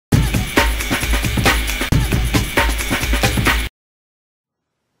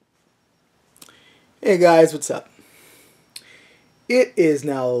Hey guys, what's up? It is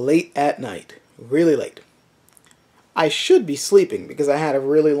now late at night. Really late. I should be sleeping because I had a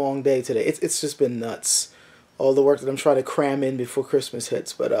really long day today. It's just been nuts. All the work that I'm trying to cram in before Christmas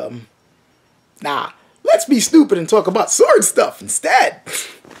hits. But, nah. Let's be stupid and talk about sword stuff instead.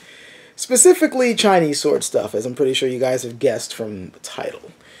 Specifically Chinese sword stuff, as I'm pretty sure you guys have guessed from the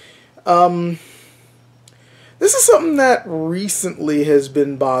title. This is something that recently has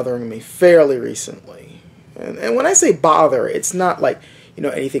been bothering me, fairly recently. And when I say bother, it's not like,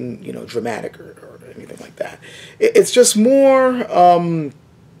 anything, dramatic or anything like that. It's just more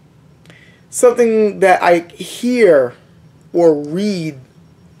something that I hear or read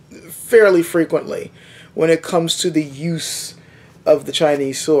fairly frequently when it comes to the use of the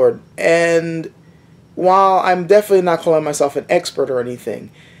Chinese sword. And while I'm definitely not calling myself an expert or anything,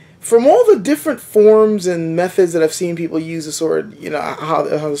 from all the different forms and methods that I've seen people use the sword, how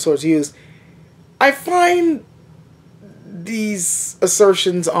the sword's used, I find these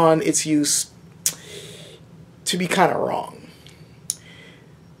assertions on its use to be kind of wrong.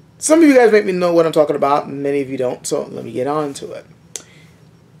 Some of you guys maybe know what I'm talking about, and many of you don't, so let me get on to it.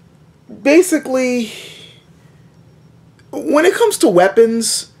 Basically, when it comes to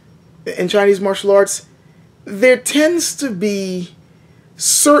weapons in Chinese martial arts, there tends to be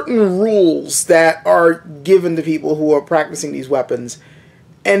certain rules that are given to people who are practicing these weapons,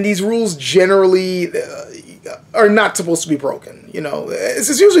 and these rules generally are not supposed to be broken.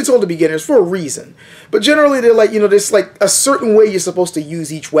 It's usually told to beginners for a reason, but generally they're like, there's like a certain way you're supposed to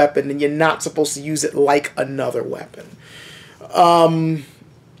use each weapon, and you're not supposed to use it like another weapon.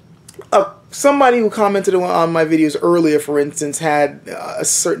 Somebody who commented on my videos earlier, for instance, had a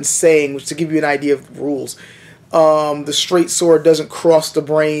certain saying, which to give you an idea of the rules. The straight sword doesn't cross the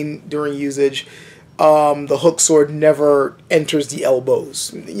brain during usage. The hook sword never enters the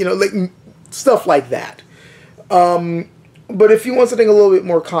elbows. Like stuff like that. But if you want something a little bit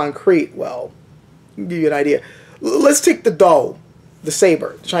more concrete, well, I'll give you an idea. Let's take the dou, the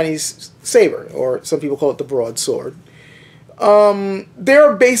saber, the Chinese saber, or some people call it the broadsword. There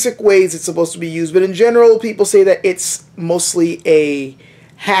are basic ways it's supposed to be used, but in general, people say that it's mostly a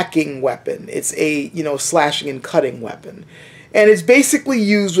hacking weapon. It's a, slashing and cutting weapon. And it's basically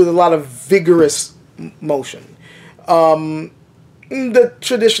used with a lot of vigorous motion. The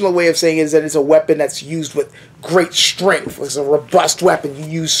traditional way of saying it is that it's a weapon that's used with great strength. It's a robust weapon. You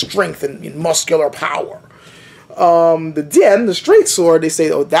use strength and muscular power. The Jian, the straight sword, they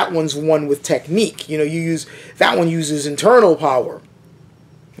say, oh, that one's one with technique. That one uses internal power.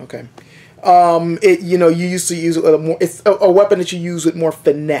 Okay. You used to use it with it's a weapon that you use with more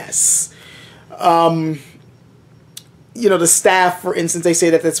finesse. The staff, for instance, they say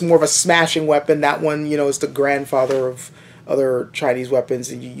that that's more of a smashing weapon. That one, is the grandfather of other Chinese weapons,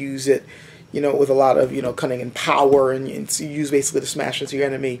 and you use it, with a lot of, cunning and power, and you use basically to smash into your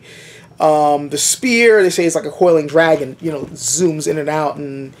enemy. The spear, they say, is like a coiling dragon, zooms in and out,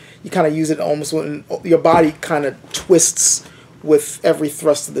 and you kind of use it almost when your body kind of twists with every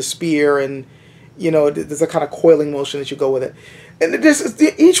thrust of the spear, and there's a kind of coiling motion that you go with it. And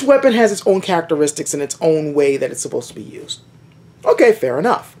each weapon has its own characteristics and its own way that it's supposed to be used. Okay, fair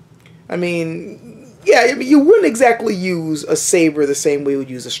enough. You wouldn't exactly use a saber the same way you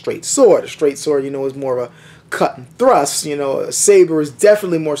would use a straight sword. A straight sword, is more of a cut and thrust. A saber is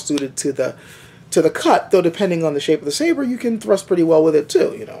definitely more suited to the cut, though depending on the shape of the saber, you can thrust pretty well with it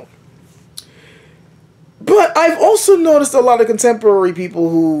too, But I've also noticed a lot of contemporary people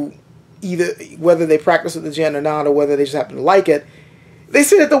who, whether they practice with the Jian or not, or whether they just happen to like it, they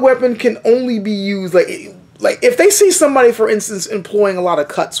say that the weapon can only be used, like if they see somebody, for instance, employing a lot of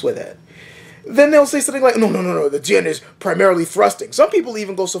cuts with it, then they'll say something like, no, the Jian is primarily thrusting. Some people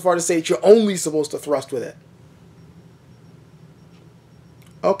even go so far to say that you're only supposed to thrust with it.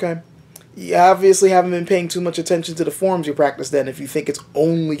 Okay. You obviously haven't been paying too much attention to the forms you practice then if you think it's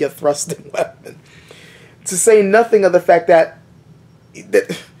only a thrusting weapon. To say nothing of the fact that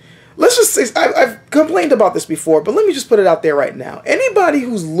let's just say, I've complained about this before, but let me just put it out there right now. Anybody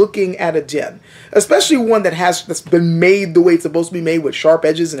who's looking at a Jian, especially one that's been made the way it's supposed to be made with sharp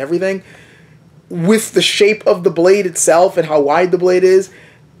edges and everything, with the shape of the blade itself and how wide the blade is,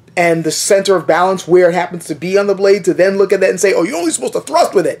 and the center of balance where it happens to be on the blade, to then look at that and say, oh, you're only supposed to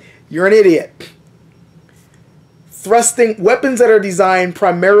thrust with it. You're an idiot. Weapons that are designed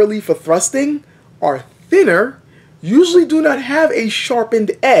primarily for thrusting are thinner, usually do not have a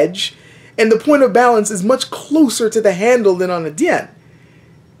sharpened edge, and the point of balance is much closer to the handle than on a Jian.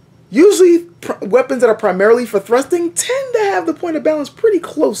 Usually, weapons that are primarily for thrusting tend to have the point of balance pretty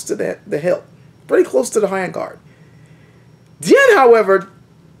close to the hilt, pretty close to the handguard. Jian, however,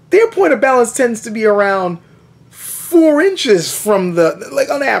 their point of balance tends to be around 4 inches from the, like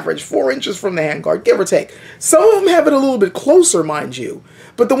on average, 4 inches from the handguard, give or take. Some of them have it a little bit closer, mind you,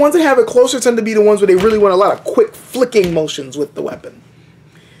 but the ones that have it closer tend to be the ones where they really want a lot of quick flicking motions with the weapon.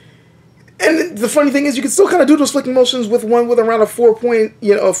 And the funny thing is, you can still kind of do those flicking motions with one with around a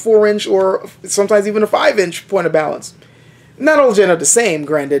 4-inch, or sometimes even a 5-inch point of balance. Not all Jian are the same,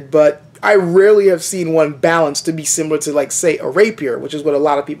 granted, but I rarely have seen one balanced to be similar to, like, say, a rapier, which is what a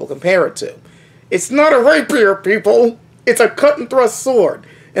lot of people compare it to. It's not a rapier, people. It's a cut and thrust sword.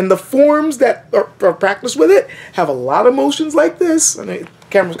 And the forms that are practiced with it have a lot of motions like this. I mean, the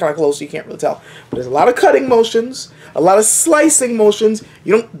camera's kind of close, so you can't really tell. But there's a lot of cutting motions, a lot of slicing motions.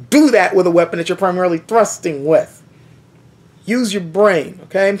 You don't do that with a weapon that you're primarily thrusting with. Use your brain,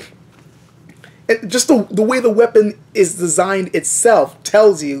 okay? And just the way the weapon is designed itself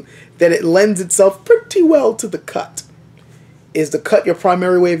tells you that it lends itself pretty well to the cut. Is the cut your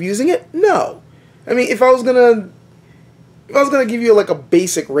primary way of using it? No. I mean, if I was gonna give you like a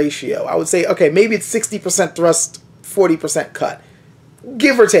basic ratio, I would say, okay, maybe it's 60% thrust, 40% cut.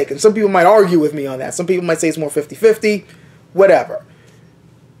 Give or take. And some people might argue with me on that. Some people might say it's more 50-50, whatever.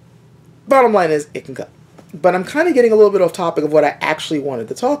 Bottom line is, it can cut. But I'm kind of getting a little bit off topic of what I actually wanted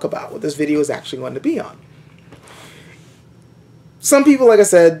to talk about, what this video is actually going to be on. Some people, like I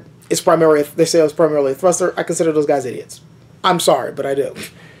said, they say it's primarily a thruster. I consider those guys idiots. I'm sorry, but I do.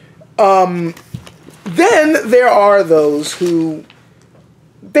 Then there are those who,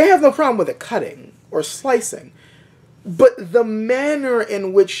 they have no problem with it cutting or slicing, but the manner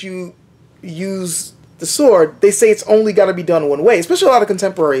in which you use the sword, they say it's only got to be done one way, especially a lot of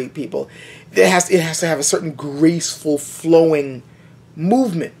contemporary people. It has to have a certain graceful, flowing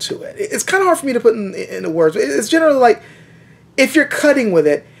movement to it. It's kind of hard for me to put into words. It's generally like, if you're cutting with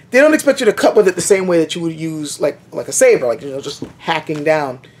it, they don't expect you to cut with it the same way that you would use like a saber, like, you know, just hacking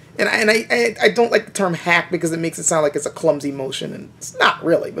down. And I don't like the term hack because it makes it sound like it's a clumsy motion, and it's not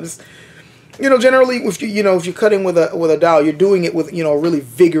really. But it's, you know, generally if you're cutting with a dowel, you're doing it with, you know, a really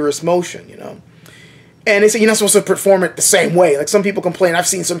vigorous motion, you know. And they say you're not supposed to perform it the same way. Like, some people complain. I've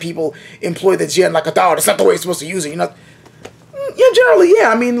seen some people employ the Jian like a dowel. That's not the way you're supposed to use it. You're not. Yeah, generally, yeah.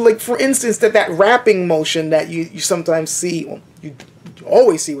 I mean, like, for instance, that wrapping motion that you sometimes see, well, you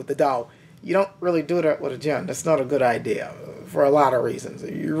always see with the dowel, you don't really do that with a Jian. That's not a good idea for a lot of reasons.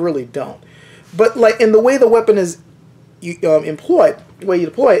 You really don't. But, like, in the way the weapon is employed, the way you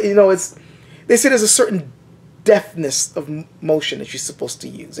deploy it, you know, they say there's a certain deftness of motion that you're supposed to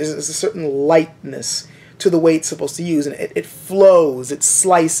use. There's a certain lightness to the way it's supposed to use, and it flows, it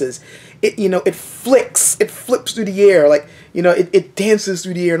slices, it flips through the air, like, you know, it dances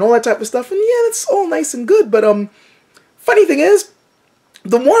through the air and all that type of stuff. And yeah, that's all nice and good, but funny thing is,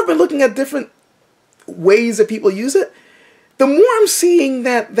 the more I've been looking at different ways that people use it, the more I'm seeing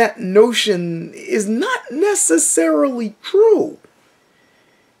that notion is not necessarily true.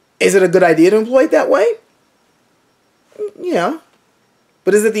 Is it a good idea to employ it that way? Yeah.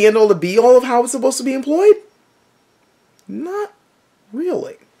 But is it the end-all, the be-all of how it's supposed to be employed? Not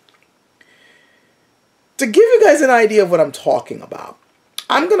really. To give you guys an idea of what I'm talking about,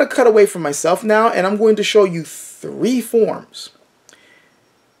 I'm going to cut away from myself now, and I'm going to show you 3 forms.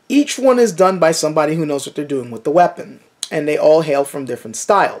 Each one is done by somebody who knows what they're doing with the weapon, and they all hail from different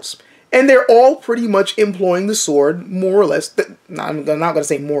styles. And they're all pretty much employing the sword more or less. I'm not going to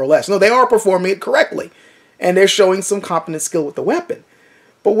say more or less. No, they are performing it correctly, and they're showing some competent skill with the weapon.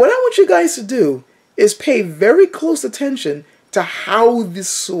 But what I want you guys to do is pay very close attention to how this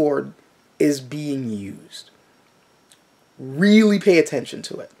sword is being used. Really pay attention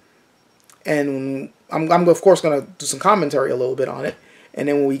to it. And I'm of course going to do some commentary a little bit on it. And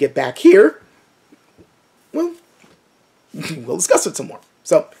then when we get back here, well, we'll discuss it some more.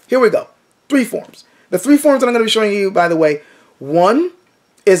 So here we go. 3 forms. The 3 forms that I'm going to be showing you, by the way, one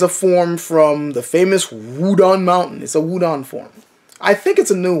is a form from the famous Wudang Mountain. It's a Wudang form. I think it's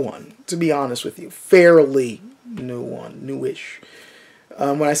a new one, to be honest with you. Fairly new one, newish.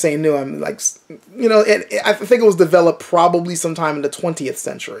 When I say new, I'm like, you know, I think it was developed probably sometime in the 20th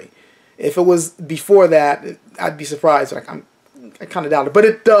century. If it was before that, I'd be surprised. I kind of doubt it. But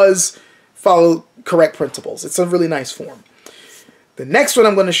it does follow correct principles. It's a really nice form. The next one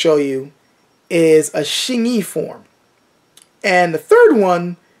I'm going to show you is a Xingyi form. And the third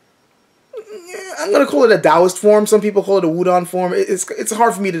one, I'm going to call it a Taoist form. Some people call it a Wudang form. It's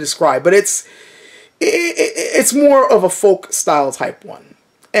hard for me to describe, but it's more of a folk style type one.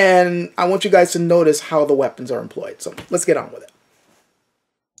 And I want you guys to notice how the weapons are employed. So let's get on with it.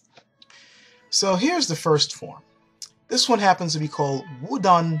 So here's the first form. This one happens to be called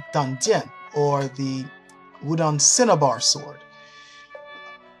Wudang Danjian, or the Wudang Cinnabar sword.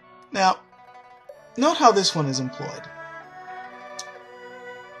 Now, note how this one is employed.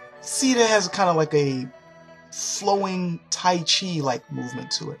 See, it has kind of like a flowing Tai Chi-like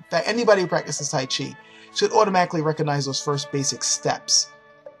movement to it. In fact, anybody who practices Tai Chi should automatically recognize those first basic steps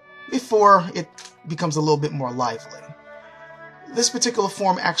before it becomes a little bit more lively. This particular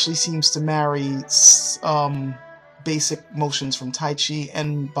form actually seems to marry basic motions from Tai Chi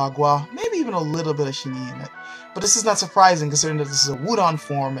and Bagua, maybe even a little bit of Xingyi in it. But this is not surprising considering that this is a Wudang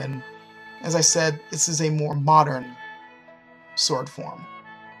form, and as I said, this is a more modern sword form.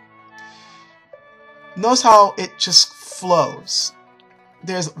 Notice how it just flows.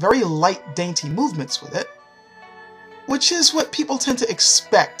 There's very light, dainty movements with it, which is what people tend to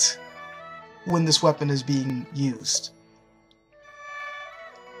expect when this weapon is being used.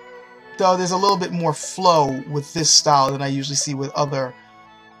 Though there's a little bit more flow with this style than I usually see with other,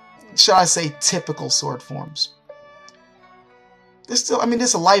 shall I say, typical sword forms. There's still, I mean,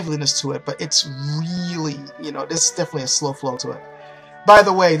 there's a liveliness to it, but it's really, you know, there's definitely a slow flow to it. By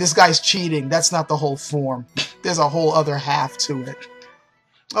the way, this guy's cheating. That's not the whole form. There's a whole other half to it.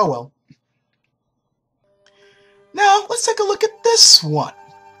 Oh well. Now, let's take a look at this one.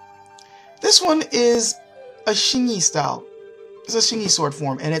 This one is a Xingyi style. It's a Xingyi sword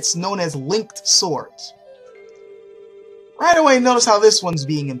form, and it's known as linked swords. Right away, notice how this one's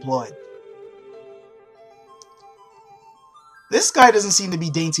being employed. This guy doesn't seem to be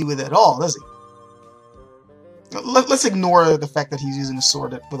dainty with it at all, does he? Let's ignore the fact that he's using a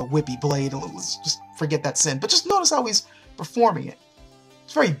sword with a whippy blade. Let's just forget that sin. But just notice how he's performing it.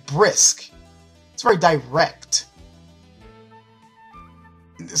 It's very brisk. It's very direct.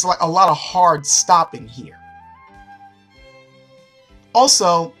 It's like a lot of hard stopping here.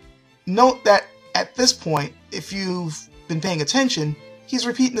 Also, note that at this point, if you've been paying attention, he's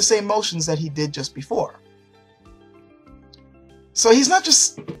repeating the same motions that he did just before. So he's not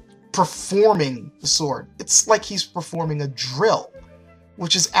just performing the sword. It's like he's performing a drill,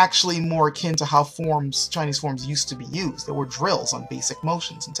 which is actually more akin to how Chinese forms used to be used. There were drills on basic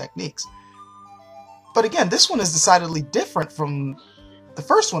motions and techniques. But again, this one is decidedly different from the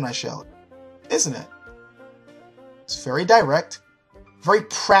first one I showed, isn't it? It's very direct, very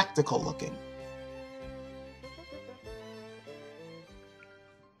practical looking.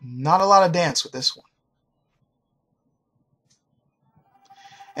 Not a lot of dance with this one.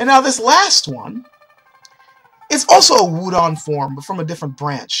 And now this last one is also a Wudang form, but from a different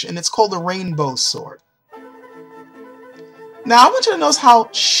branch, and it's called the Rainbow Sword. Now I want you to notice how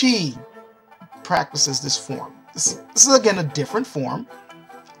she practices this form. This is again a different form.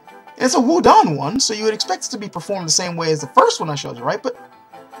 It's a Wudang one, so you would expect it to be performed the same way as the first one I showed you, right? But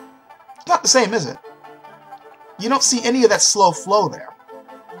it's not the same, is it? You don't see any of that slow flow there.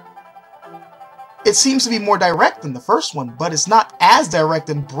 It seems to be more direct than the first one, but it's not as direct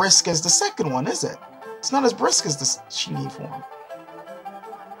and brisk as the second one, is it? It's not as brisk as the Xingyi form.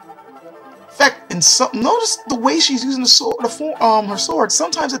 In fact, notice the way she's using her sword.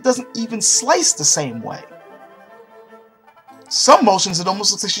 Sometimes it doesn't even slice the same way. Some motions, it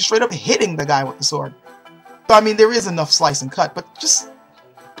almost looks like she's straight up hitting the guy with the sword. So, I mean, there is enough slice and cut, but just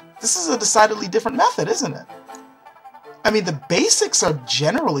this is a decidedly different method, isn't it? I mean, the basics are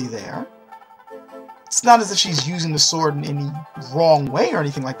generally there. It's not as if she's using the sword in any wrong way or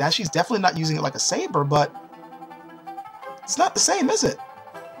anything like that. She's definitely not using it like a saber, but it's not the same, is it?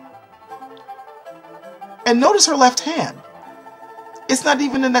 And notice her left hand. It's not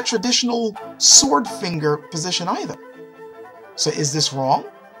even in that traditional sword finger position either. So is this wrong?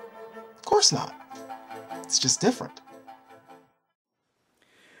 Of course not. It's just different.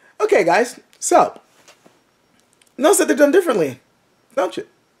 Okay, guys. So, notice that they're done differently, don't you?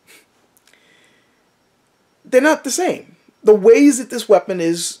 They're not the same. The ways that this weapon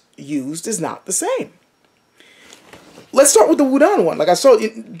is used is not the same. Let's start with the Wudang one. Like I saw,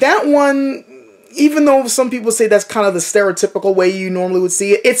 that one, even though some people say that's kind of the stereotypical way you normally would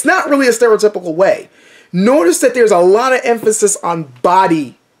see it, it's not really a stereotypical way. Notice that there's a lot of emphasis on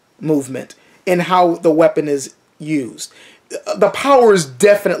body movement in how the weapon is used. The power is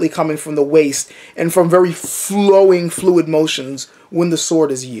definitely coming from the waist and from very flowing, fluid motions when the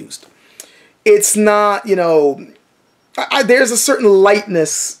sword is used. It's not, you know, there's a certain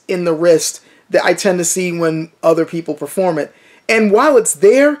lightness in the wrist that I tend to see when other people perform it. And while it's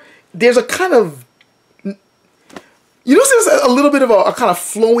there, there's a kind of, you know, there's a little bit of a kind of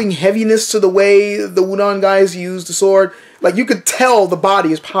flowing heaviness to the way the Wudang guys use the sword. Like, you could tell the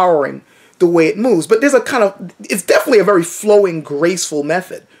body is powering the way it moves. But there's a kind of, it's definitely a very flowing, graceful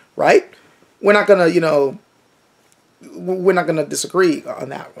method, right? We're not going to, you know, we're not going to disagree on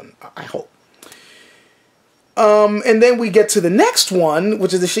that one, I hope. And then we get to the next one,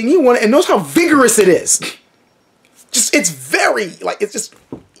 which is the Xingyi one, and notice how vigorous it is. Just, it's very, like, it's just,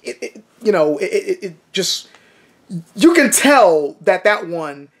 it just, you can tell that that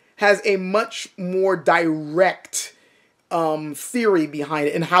one has a much more direct theory behind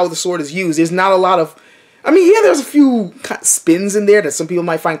it and how the sword is used. There's not a lot of, I mean, yeah, there's a few spins in there that some people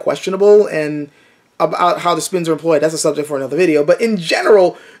might find questionable, and about how the spins are employed, that's a subject for another video. But in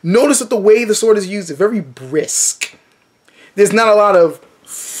general, notice that the way the sword is used is very brisk. There's not a lot of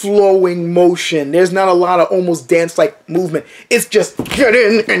flowing motion. There's not a lot of almost dance-like movement. It's just get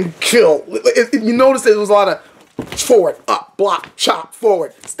in and kill. You notice there was a lot of forward, up, block, chop,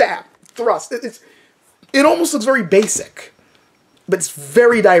 forward, stab, thrust. It almost looks very basic, but it's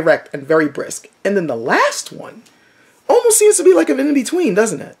very direct and very brisk. And then the last one almost seems to be like an in-between,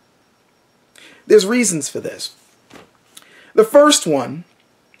 doesn't it? There's reasons for this. The first one,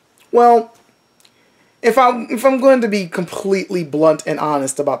 well, if I'm going to be completely blunt and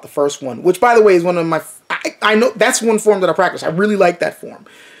honest about the first one, which by the way is one of my, I know that's one form that I practice. I really like that form.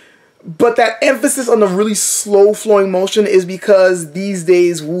 But that emphasis on the really slow flowing motion is because these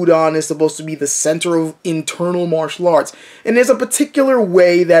days Wudon is supposed to be the center of internal martial arts. And there's a particular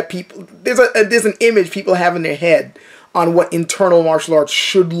way that people, there's an image people have in their head on what internal martial arts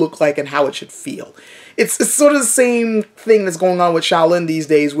should look like and how it should feel. It's sort of the same thing that's going on with Shaolin these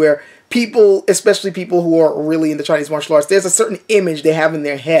days, where people, especially people who are really into Chinese martial arts, there's a certain image they have in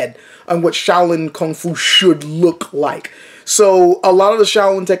their head on what Shaolin Kung Fu should look like. So a lot of the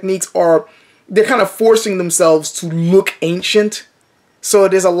Shaolin techniques they're kind of forcing themselves to look ancient. So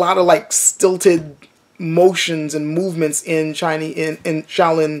there's a lot of like stilted motions and movements in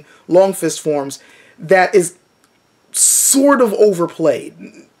Shaolin long fist forms that is sort of overplayed.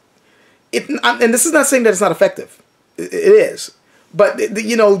 And this is not saying that it's not effective. It is. But,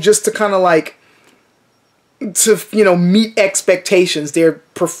 just to kind of like, to, meet expectations,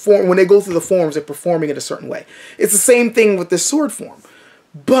 when they go through the forms, they're performing it a certain way. It's the same thing with this sword form.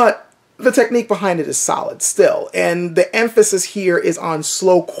 But the technique behind it is solid still. And the emphasis here is on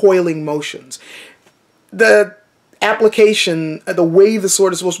slow coiling motions. The application, the way the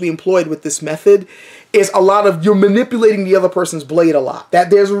sword is supposed to be employed with this method is a lot of, you're manipulating the other person's blade a lot.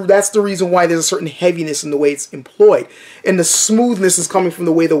 That's the reason why there's a certain heaviness in the way it's employed. And the smoothness is coming from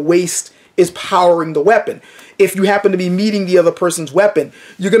the way the waist is powering the weapon. If you happen to be meeting the other person's weapon,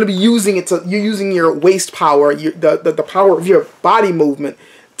 you're going to be using you're using your waist power, the power of your body movement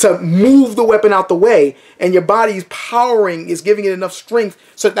to move the weapon out the way, and your body's powering is giving it enough strength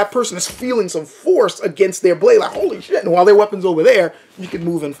so that person is feeling some force against their blade, like, holy shit, and while their weapon's over there, you can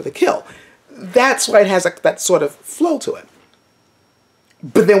move in for the kill. That's why it has that sort of flow to it.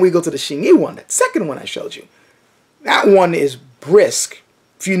 But then we go to the Xingyi one, that second one I showed you. That one is brisk.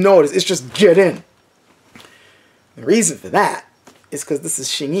 If you notice, it's just get in. The reason for that is because this is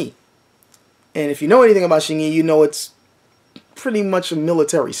Xingyi. And if you know anything about Xingyi, you know it's pretty much a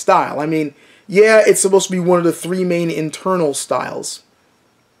military style. I mean, yeah, it's supposed to be one of the three main internal styles,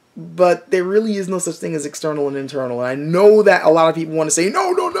 but there really is no such thing as external and internal. And I know that a lot of people want to say,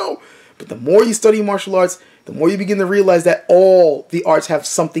 no, no, no. But the more you study martial arts, the more you begin to realize that all the arts have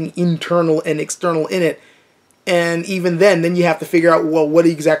something internal and external in it. And even then you have to figure out, well, what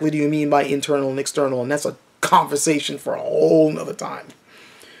exactly do you mean by internal and external? And that's a conversation for a whole nother time.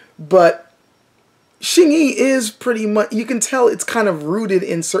 But Xingyi is pretty much, you can tell it's kind of rooted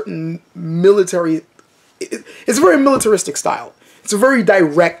in certain military, it's a very militaristic style. It's a very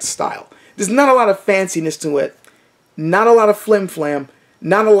direct style. There's not a lot of fanciness to it, not a lot of flim-flam,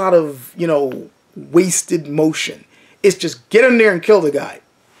 not a lot of, wasted motion. It's just get in there and kill the guy.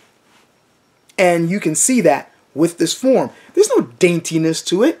 And you can see that with this form. There's no daintiness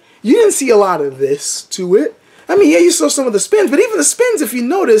to it. You didn't see a lot of this to it. I mean, yeah, you saw some of the spins, but even the spins, if you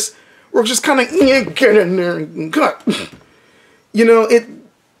notice, were just kind of get in there and cut. And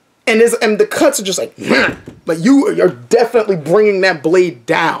the cuts are just like you're definitely bringing that blade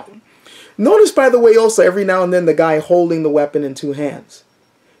down. Notice, by the way, also every now and then the guy holding the weapon in two hands.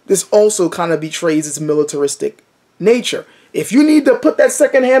 This also kind of betrays its militaristic nature. If you need to put that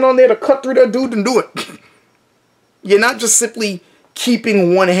second hand on there to cut through that dude, then do it. You're not just simply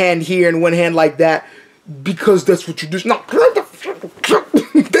keeping one hand here and one hand like that because that's what you do. No,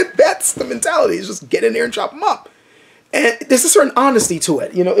 that's the mentality. It's just get in there and chop them up. And there's a certain honesty to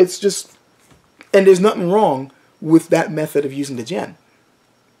it. It's just, and there's nothing wrong with that method of using the Jian.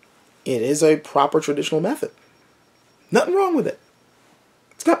 It is a proper traditional method. Nothing wrong with it.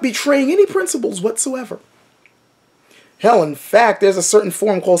 It's not betraying any principles whatsoever. Hell, in fact, there's a certain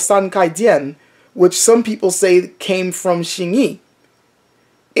form called Sankai Dian, which some people say came from Xingyi.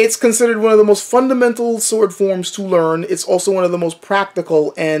 It's considered one of the most fundamental sword forms to learn. It's also one of the most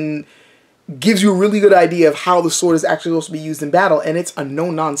practical and gives you a really good idea of how the sword is actually supposed to be used in battle, and it's a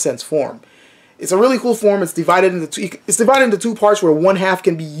no-nonsense form. It's a really cool form. It's divided into two parts where one half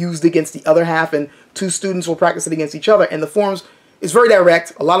can be used against the other half, and two students will practice it against each other. And the forms is very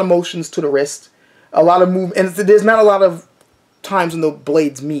direct, a lot of motions to the wrist, a lot of move, and there's not a lot of times when the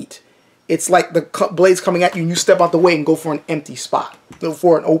blades meet. It's like the blade's coming at you and you step out the way and go for an empty spot,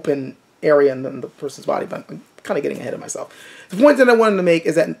 for an open area in the person's body. But I'm kind of getting ahead of myself. The point that I wanted to make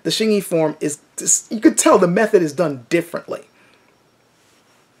is that the Xingyi form is just, you could tell the method is done differently.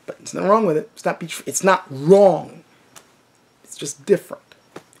 But there's nothing wrong with it. It's not wrong. It's just different.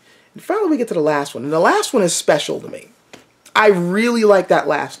 And finally we get to the last one. And the last one is special to me. I really like that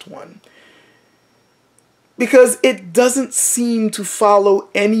last one, because it doesn't seem to follow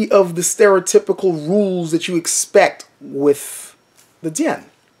any of the stereotypical rules that you expect with the Jian.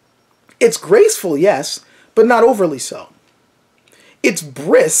 It's graceful, yes, but not overly so. It's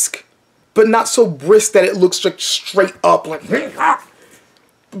brisk, but not so brisk that it looks like straight up, like,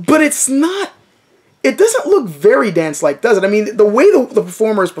 but it's not, it doesn't look very dance-like, does it? I mean, the way the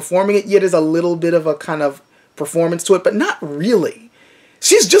performer is performing it, yet is a little bit of a kind of performance to it, but not really.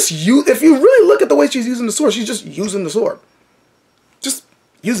 She's just, if you really look at the way she's using the sword, she's just using the sword. Just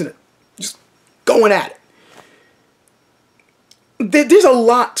using it. Just going at it. There's a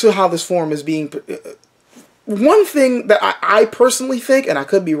lot to how this form is being... One thing that I personally think, and I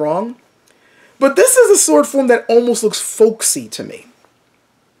could be wrong, but this is a sword form that almost looks folksy to me.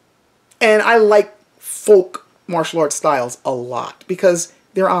 And I like folk martial arts styles a lot because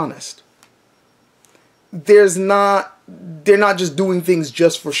they're honest. They're not just doing things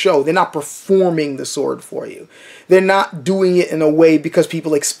just for show. They're not performing the sword for you. They're not doing it in a way because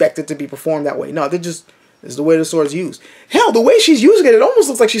people expect it to be performed that way. No, they're just, this is the way the sword's used. Hell, the way she's using it, it almost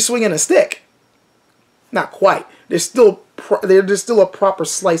looks like she's swinging a stick. Not quite. There's still a proper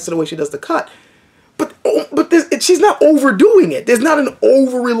slice to the way she does the cut. But she's not overdoing it. There's not an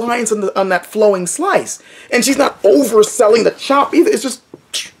over-reliance on that flowing slice. And she's not overselling the chop either. It's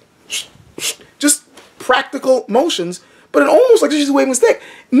just practical motions, but it almost like she's waving a stick.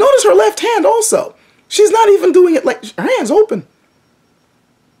 Notice her left hand also. She's not even doing it like, her hand's open.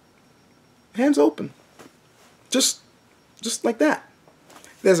 Hands open. Just like that.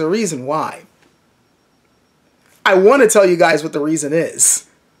 There's a reason why. I want to tell you guys what the reason is,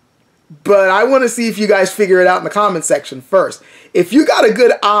 but I want to see if you guys figure it out in the comment section first. If you got a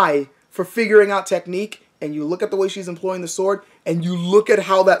good eye for figuring out technique, and you look at the way she's employing the sword, and you look at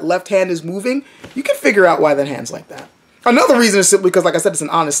how that left hand is moving, you can figure out why that hand's like that. Another reason is simply because, like I said, it's an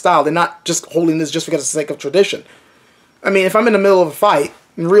honest style. They're not just holding this just because of the sake of tradition. I mean, if I'm in the middle of a fight,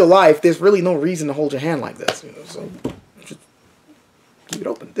 in real life, there's really no reason to hold your hand like this. You know, so just keep it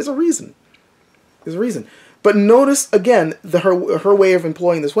open. There's a reason. There's a reason. But notice, again, her way of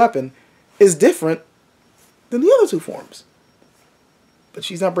employing this weapon is different than the other two forms. But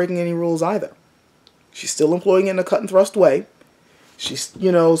she's not breaking any rules either. She's still employing it in a cut and thrust way. She's,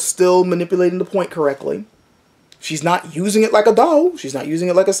 you know, still manipulating the point correctly. She's not using it like a dao. She's not using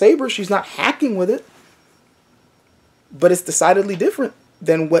it like a saber. She's not hacking with it. But it's decidedly different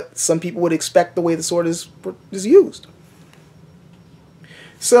than what some people would expect the way the sword is used.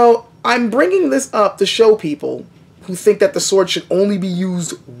 So I'm bringing this up to show people who think that the sword should only be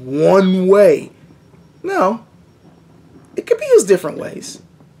used one way. No. It could be used different ways.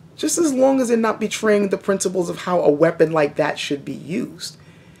 Just as long as they're not betraying the principles of how a weapon like that should be used.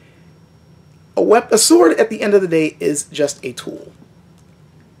 A sword, at the end of the day, is just a tool.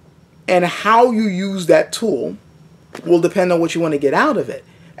 And how you use that tool will depend on what you want to get out of it,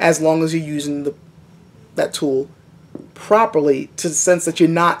 as long as you're using that tool properly, to the sense that you're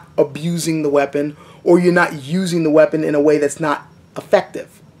not abusing the weapon, or you're not using the weapon in a way that's not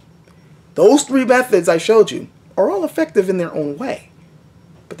effective. Those three methods I showed you are all effective in their own way,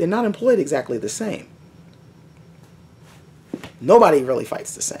 but they're not employed exactly the same. Nobody really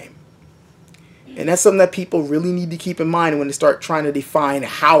fights the same. And that's something that people really need to keep in mind when they start trying to define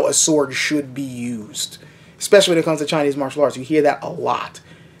how a sword should be used. Especially when it comes to Chinese martial arts. You hear that a lot.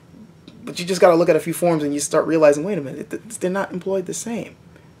 But you just got to look at a few forms and you start realizing, wait a minute, they're not employed the same.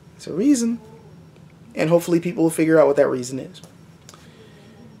 There's a reason. And hopefully people will figure out what that reason is.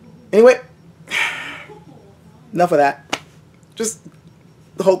 Anyway, enough of that. Just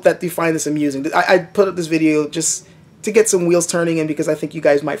hope that you find this amusing. I put up this video just to get some wheels turning in because I think you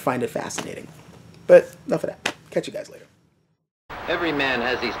guys might find it fascinating. But enough of that. Catch you guys later. Every man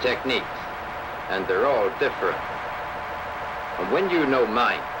has his techniques, and they're all different. And when you know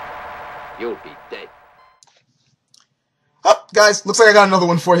mine, you'll be dead. Oh, guys, looks like I got another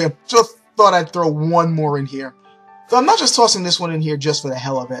one for you. Just thought I'd throw one more in here. So I'm not just tossing this one in here just for the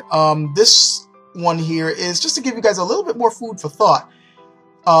hell of it. This one here is just to give you guys a little bit more food for thought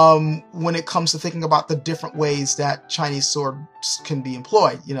when it comes to thinking about the different ways that Chinese swords can be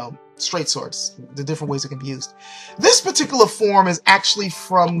employed. You know, straight swords, the different ways it can be used. This particular form is actually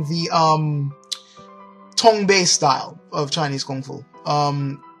from the Tongbei style of Chinese Kung Fu,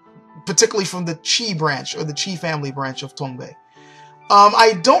 particularly from the Qi branch, or the Qi family branch of Tongbei.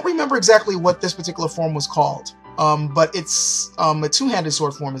 I don't remember exactly what this particular form was called, but it's a two-handed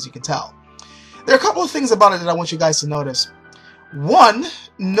sword form, as you can tell. There are a couple of things about it that I want you guys to notice. One,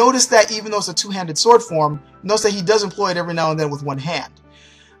 notice that even though it's a two-handed sword form, notice that he does employ it every now and then with one hand.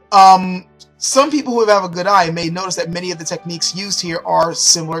 Some people who have a good eye may notice that many of the techniques used here are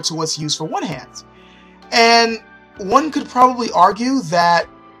similar to what's used for one hand. And one could probably argue that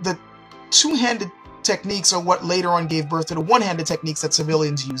the two-handed techniques are what later on gave birth to the one-handed techniques that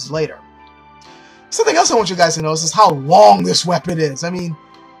civilians used later. Something else I want you guys to notice is how long this weapon is. I mean,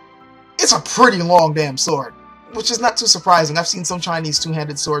 it's a pretty long damn sword, which is not too surprising. I've seen some Chinese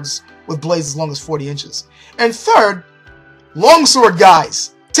two-handed swords with blades as long as 40 inches. And third, longsword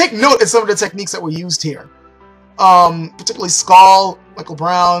guys, take note of some of the techniques that were used here. Particularly Skull, Michael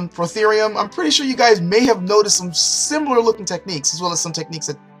Brown, Protherium. I'm pretty sure you guys may have noticed some similar looking techniques, as well as some techniques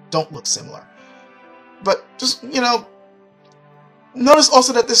that don't look similar. But just, you know, notice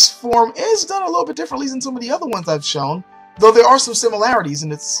also that this form is done a little bit differently than some of the other ones I've shown, though there are some similarities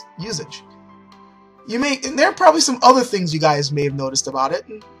in its usage. And there are probably some other things you guys may have noticed about it,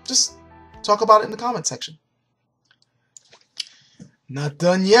 and just talk about it in the comment section. Not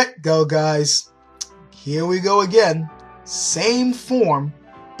done yet, go guys. Here we go again. Same form,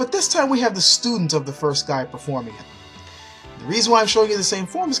 but this time we have the student of the first guy performing it. The reason why I'm showing you the same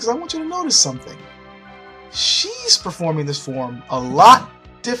form is because I want you to notice something. She's performing this form a lot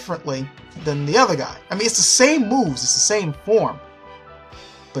differently than the other guy. I mean, it's the same moves, it's the same form,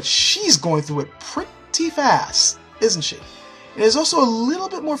 but she's going through it pretty fast, isn't she? And there's also a little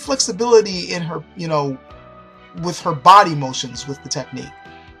bit more flexibility in her, you know, with her body motions with the technique.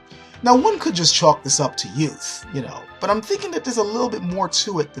 Now, one could just chalk this up to youth, you know, but I'm thinking that there's a little bit more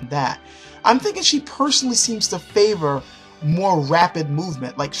to it than that. I'm thinking she personally seems to favor more rapid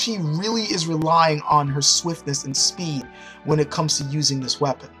movement, like she really is relying on her swiftness and speed when it comes to using this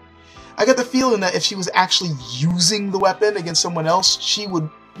weapon. I get the feeling that if she was actually using the weapon against someone else, she would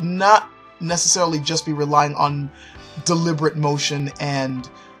not necessarily just be relying on deliberate motion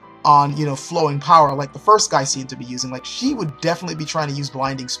and on, you know, flowing power like the first guy seemed to be using. Like, she would definitely be trying to use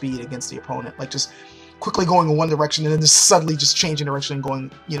blinding speed against the opponent, like just quickly going in one direction and then just suddenly just changing direction and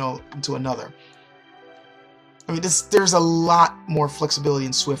going, you know, into another. I mean, there's a lot more flexibility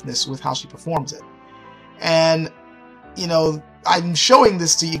and swiftness with how she performs it. And, you know, I'm showing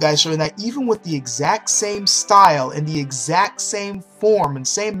this to you guys, showing that even with the exact same style and the exact same form and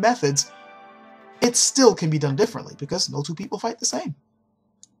same methods, it still can be done differently because no two people fight the same.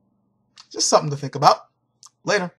 Just something to think about. Later.